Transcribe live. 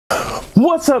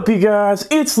What's up, you guys?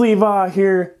 It's Levi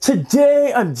here.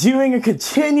 Today I'm doing a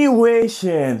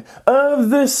continuation of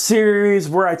this series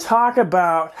where I talk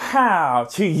about how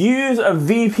to use a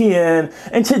VPN,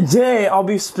 and today I'll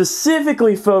be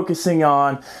specifically focusing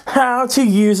on how to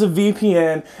use a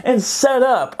VPN and set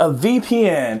up a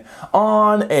VPN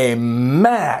on a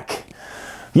Mac.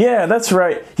 Yeah, that's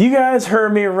right. You guys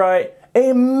heard me right.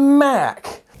 A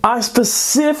Mac. I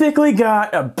specifically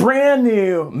got a brand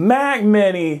new Mac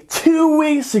Mini 2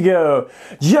 weeks ago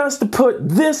just to put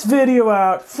this video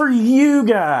out for you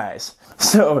guys.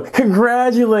 So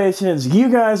congratulations, you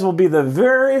guys will be the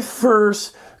very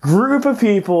first group of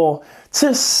people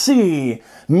to see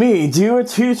me do a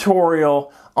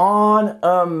tutorial on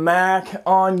a Mac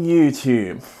on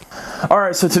YouTube.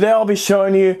 Alright, so today I'll be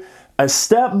showing you a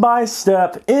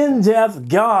step-by-step, in-depth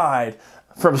guide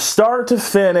from start to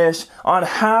finish on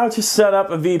how to set up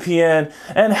a VPN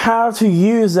and how to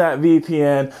use that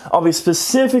VPN. I'll be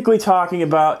specifically talking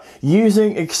about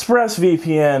using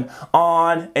ExpressVPN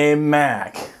on a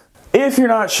Mac. If you're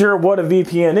not sure what a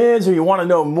VPN is, or you want to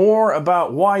know more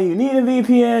about why you need a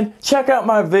VPN, check out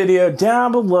my video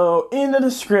down below in the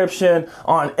description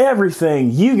on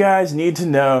everything you guys need to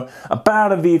know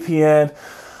about a VPN.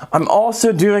 I'm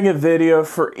also doing a video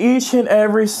for each and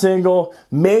every single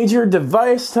major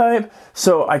device type.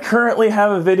 So I currently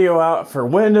have a video out for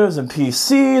Windows and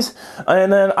PCs,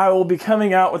 and then I will be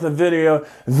coming out with a video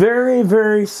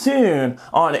very soon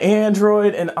on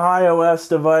Android and iOS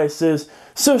devices.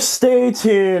 So stay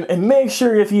tuned and make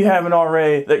sure, if you haven't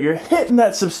already, that you're hitting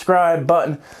that subscribe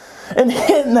button and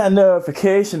hitting that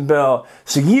notification bell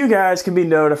so you guys can be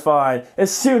notified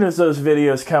as soon as those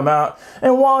videos come out.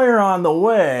 And while you're on the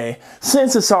way,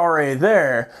 since it's already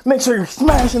there, make sure you're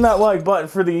smashing that like button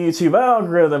for the YouTube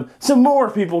algorithm so more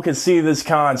people can see this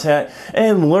content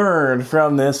and learn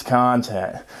from this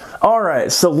content.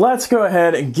 Alright, so let's go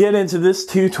ahead and get into this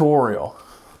tutorial.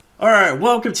 Alright,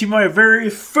 welcome to my very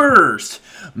first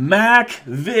Mac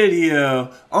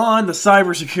video on the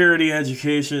Cybersecurity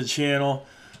Education channel.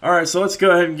 Alright, so let's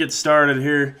go ahead and get started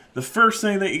here. The first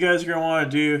thing that you guys are going to want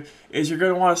to do is you're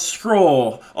going to want to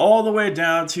scroll all the way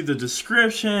down to the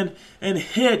description and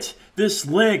hit this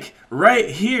link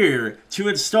right here to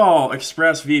install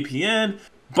ExpressVPN.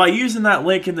 By using that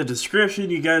link in the description,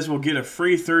 you guys will get a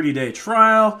free 30-day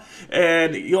trial,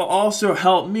 and you'll also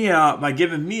help me out by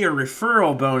giving me a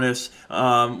referral bonus,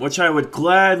 which I would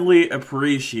gladly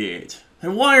appreciate.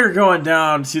 And while you're going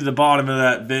down to the bottom of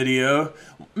that video,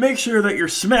 make sure that you're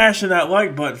smashing that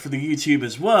like button for the YouTube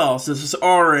as well, since it's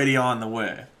already on the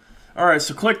way. Alright,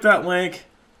 so click that link,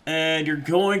 and you're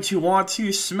going to want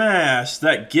to smash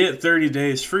that Get 30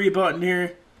 Days Free button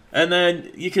here. And then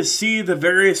you can see the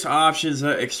various options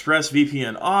that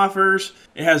ExpressVPN offers.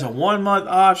 It has a 1-month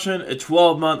option, a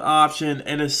 12-month option,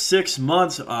 and a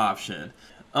 6-month option.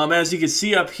 As you can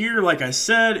see up here, like I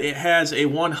said, it has a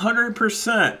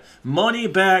 100%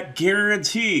 money-back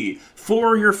guarantee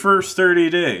for your first 30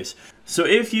 days. So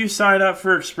if you sign up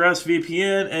for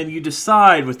ExpressVPN and you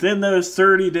decide within those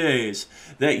 30 days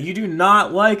that you do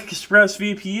not like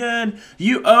ExpressVPN,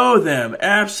 you owe them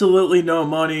absolutely no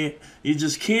money. You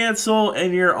just cancel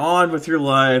and you're on with your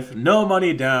life, no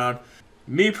money down.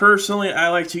 Me personally, I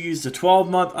like to use the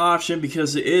 12-month option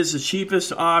because it is the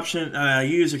cheapest option. I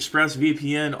use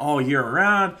ExpressVPN all year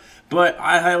round, but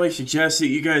I highly suggest that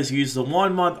you guys use the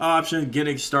 1-month option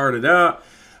getting started out,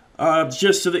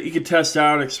 just so that you can test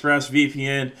out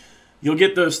ExpressVPN. You'll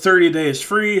get those 30 days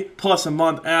free plus a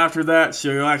month after that,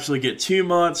 so you'll actually get 2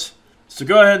 months. So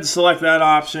go ahead and select that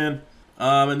option,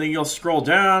 and then you'll scroll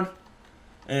down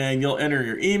and you'll enter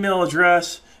your email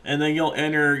address, and then you'll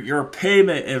enter your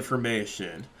payment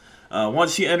information.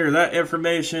 Once you enter that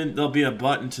information, there'll be a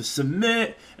button to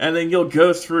submit, and then you'll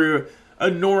go through a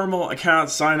normal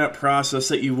account sign-up process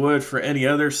that you would for any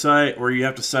other site, where you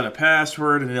have to set a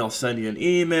password and they'll send you an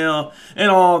email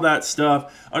and all that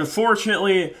stuff.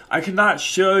 Unfortunately, I cannot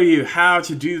show you how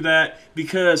to do that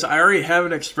because I already have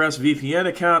an ExpressVPN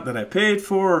account that I paid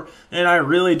for, and I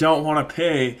really don't want to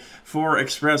pay for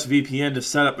ExpressVPN to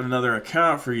set up another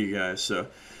account for you guys. So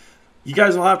you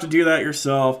guys will have to do that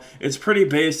yourself. It's pretty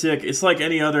basic. It's like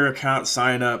any other account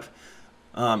sign up.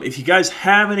 If you guys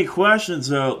have any questions,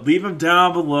 though, leave them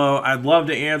down below. I'd love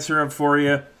to answer them for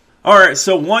you. Alright,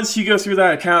 so once you go through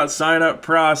that account sign up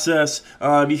process,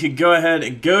 you can go ahead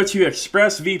and go to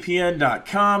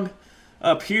expressvpn.com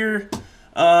up here,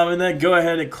 and then go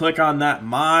ahead and click on that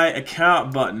My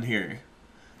Account button here.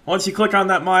 Once you click on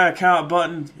that My Account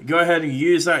button, go ahead and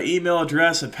use that email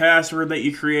address and password that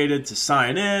you created to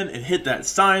sign in, and hit that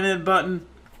sign in button.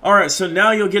 Alright, so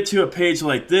now you'll get to a page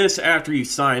like this after you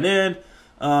sign in.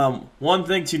 One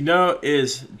thing to note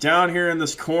is down here in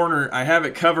this corner, I have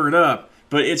it covered up,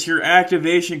 but it's your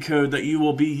activation code that you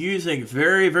will be using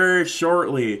very, very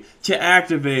shortly to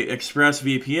activate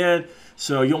ExpressVPN.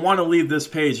 So you'll want to leave this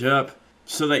page up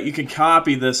so that you can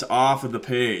copy this off of the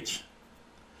page.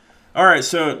 Alright,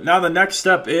 so now the next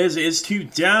step is to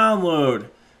download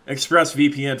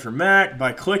ExpressVPN for Mac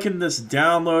by clicking this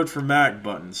download for Mac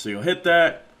button. So you'll hit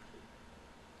that.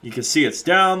 You can see it's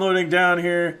downloading down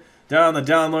here, down the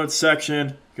download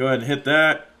section. Go ahead and hit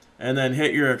that, and then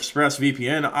hit your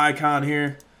ExpressVPN icon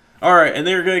here. Alright, and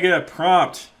then you're going to get a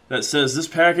prompt that says this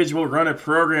package will run a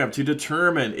program to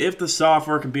determine if the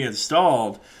software can be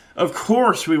installed. Of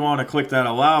course we want to click that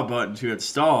allow button to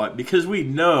install it because we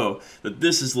know that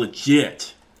this is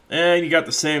legit. And you got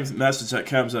the same message that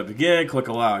comes up again. Click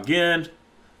allow again.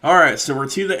 Alright, so we're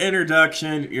to the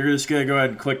introduction. You're just going to go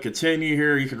ahead and click continue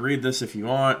here. You can read this if you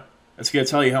want. It's going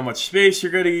to tell you how much space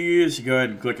you're going to use. You go ahead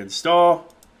and click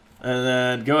install. And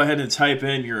then go ahead and type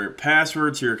in your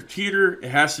password to your computer.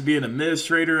 It has to be an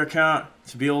administrator account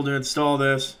to be able to install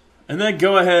this. And then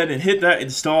go ahead and hit that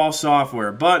install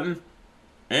software button.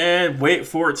 And wait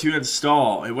for it to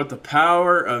install. And with the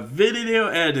power of video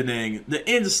editing, the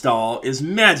install is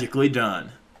magically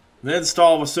done. The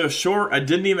install was so short, I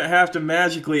didn't even have to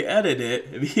magically edit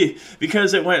it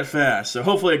because it went fast. So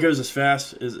hopefully it goes as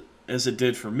fast as it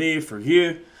did for me, for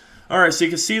you. Alright, so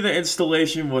you can see the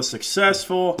installation was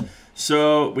successful.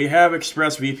 So we have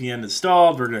ExpressVPN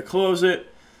installed. We're going to close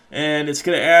it. And it's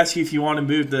going to ask you if you want to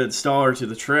move the installer to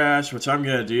the trash, which I'm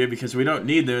going to do because we don't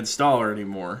need the installer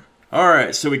anymore.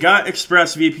 Alright, so we got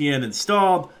ExpressVPN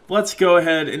installed. Let's go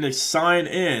ahead and sign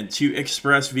in to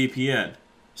ExpressVPN.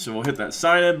 So we'll hit that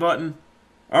sign in button.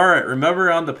 Alright, remember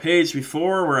on the page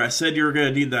before where I said you were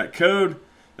going to need that code?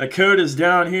 That code is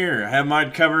down here. I have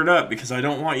mine covered up because I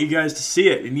don't want you guys to see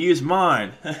it and use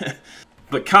mine.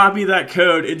 But copy that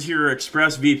code into your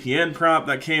ExpressVPN prompt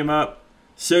that came up.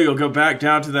 So you'll go back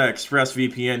down to that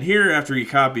ExpressVPN here after you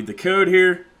copied the code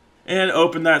here. And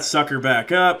open that sucker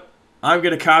back up. I'm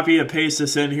going to copy and paste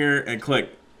this in here and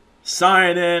click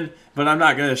sign in, but I'm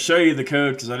not going to show you the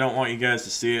code because I don't want you guys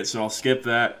to see it, so I'll skip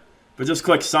that. But just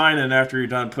click sign in after you're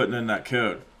done putting in that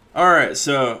code. Alright,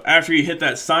 so after you hit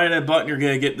that sign in button, you're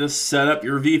going to get this set up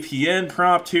your VPN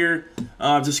prompt here.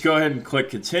 Just go ahead and click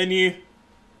continue.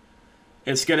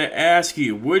 It's going to ask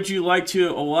you, would you like to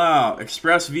allow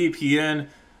ExpressVPN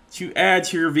to add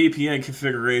to your VPN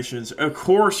configurations? Of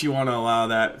course you want to allow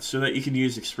that so that you can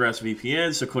use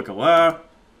ExpressVPN, so click allow.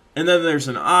 And then there's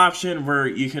an option where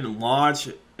you can launch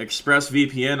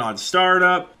ExpressVPN on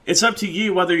startup. It's up to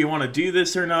you whether you want to do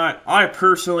this or not. I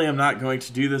personally am not going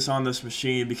to do this on this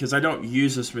machine because I don't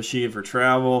use this machine for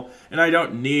travel and I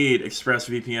don't need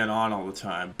ExpressVPN on all the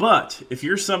time. But if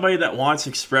you're somebody that wants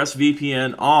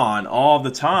ExpressVPN on all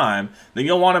the time, then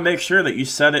you'll want to make sure that you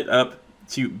set it up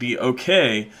to be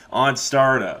okay on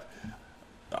startup.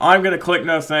 I'm going to click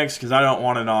no thanks because I don't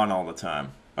want it on all the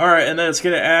time. Alright, and then it's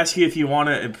going to ask you if you want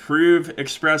to improve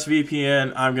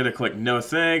ExpressVPN. I'm going to click no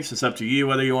thanks. It's up to you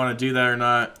whether you want to do that or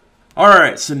not.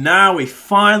 Alright, so now we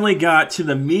finally got to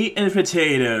the meat and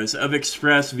potatoes of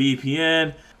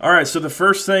ExpressVPN. Alright, so the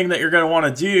first thing that you're going to want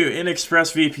to do in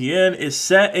ExpressVPN is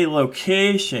set a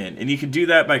location. And you can do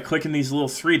that by clicking these little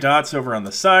three dots over on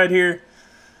the side here.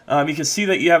 You can see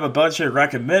that you have a bunch of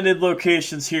recommended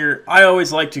locations here. I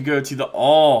always like to go to the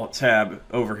All tab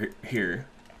over here.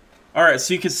 Alright,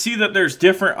 so you can see that there's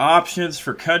different options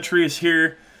for countries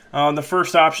here. The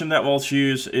first option that we'll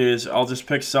choose is I'll just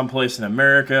pick someplace in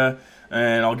America,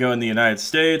 and I'll go in the United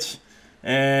States.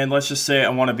 And let's just say I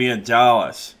want to be in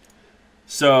Dallas.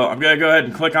 So I'm going to go ahead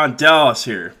and click on Dallas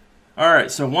here.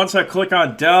 Alright, so once I click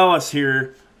on Dallas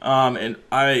here, and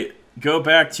I go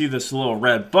back to this little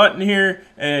red button here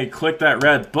and click that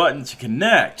red button to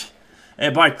connect.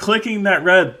 And by clicking that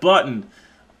red button,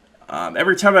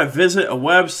 every time I visit a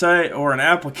website or an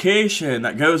application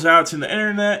that goes out to the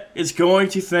internet, it's going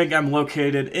to think I'm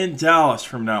located in Dallas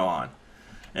from now on.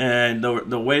 And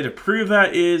the way to prove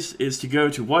that is to go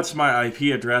to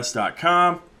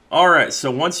whatsmyipaddress.com. Alright,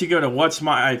 so once you go to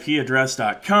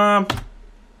whatsmyipaddress.com,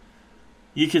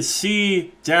 you can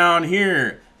see down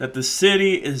here that the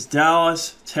city is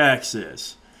Dallas,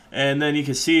 Texas. And then you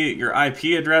can see your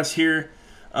IP address here.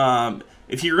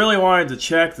 If you really wanted to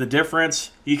check the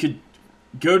difference, you could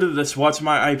go to this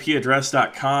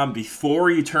whatsmyipaddress.com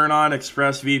before you turn on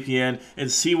ExpressVPN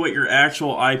and see what your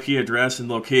actual IP address and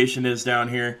location is down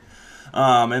here.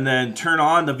 And then turn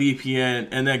on the VPN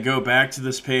and then go back to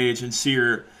this page and see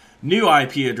your new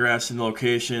IP address and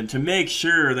location to make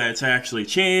sure that it's actually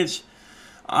changed.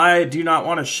 I do not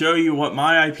want to show you what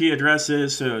my IP address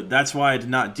is, so that's why I did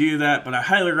not do that, but I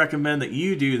highly recommend that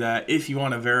you do that if you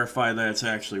want to verify that it's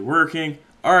actually working.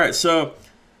 Alright, so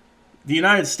the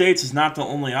United States is not the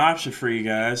only option for you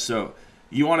guys, so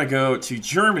you want to go to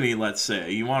Germany, let's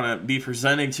say. You want to be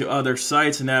presenting to other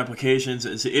sites and applications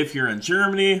as if you're in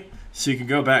Germany, so you can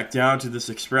go back down to this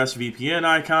ExpressVPN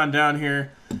icon down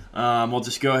here. We'll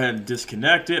just go ahead and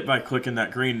disconnect it by clicking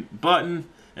that green button,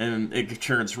 and it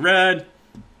turns red.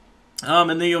 And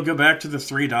then you'll go back to the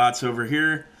three dots over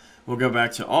here. We'll go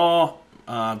back to all,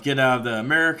 get out of the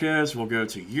Americas, we'll go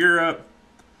to Europe,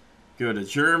 go to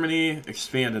Germany,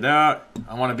 expand it out.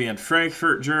 I want to be in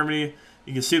Frankfurt, Germany.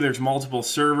 You can see there's multiple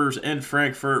servers in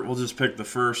Frankfurt. We'll just pick the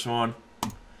first one.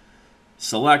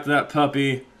 Select that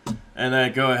puppy, and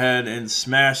then go ahead and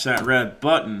smash that red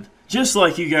button. Just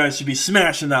like you guys should be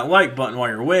smashing that like button while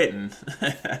you're waiting.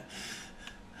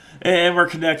 And we're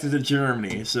connected to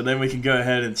Germany. So then we can go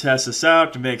ahead and test this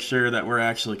out to make sure that we're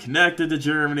actually connected to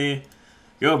Germany.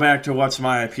 Go back to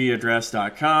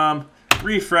whatsmyipaddress.com.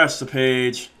 Refresh the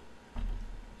page.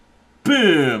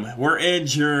 Boom! We're in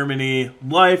Germany.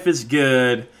 Life is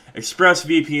good.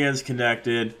 ExpressVPN's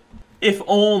connected. If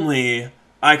only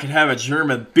I could have a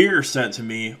German beer sent to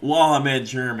me while I'm in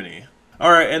Germany.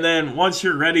 Alright, and then once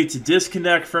you're ready to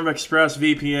disconnect from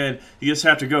ExpressVPN, you just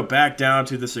have to go back down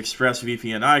to this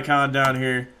ExpressVPN icon down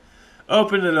here.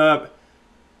 Open it up.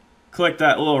 Click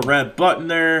that little red button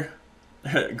there.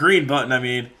 Green button, I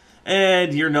mean.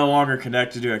 And you're no longer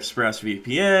connected to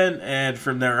ExpressVPN. And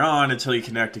from there on, until you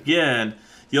connect again,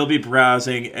 you'll be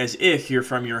browsing as if you're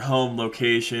from your home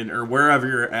location or wherever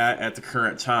you're at the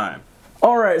current time.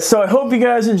 Alright, so I hope you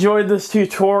guys enjoyed this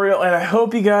tutorial, and I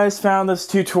hope you guys found this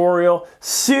tutorial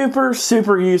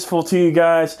super useful to you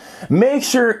guys. Make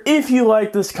sure, if you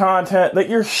like this content, that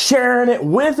you're sharing it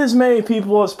with as many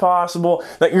people as possible,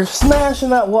 that you're smashing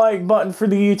that like button for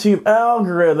the YouTube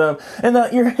algorithm, and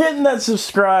that you're hitting that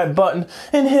subscribe button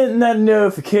and hitting that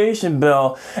notification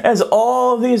bell, as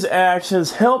all of these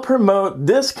actions help promote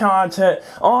this content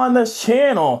on this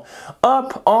channel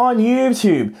up on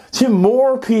YouTube to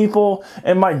more people.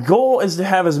 And my goal is to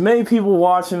have as many people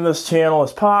watching this channel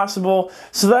as possible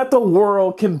so that the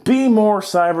world can be more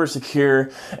cyber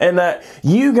secure and that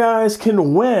you guys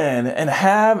can win and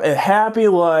have a happy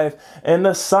life, and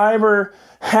the cyber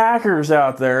hackers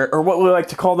out there, or what we like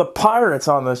to call the pirates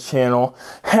on this channel,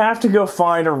 have to go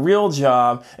find a real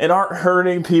job and aren't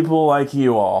hurting people like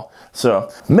you all. So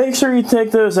make sure you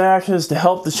take those actions to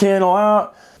help the channel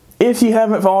out. If you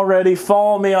haven't already,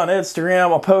 follow me on Instagram.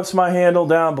 I'll post my handle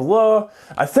down below.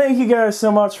 I thank you guys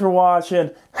so much for watching.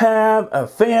 Have a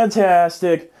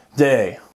fantastic day.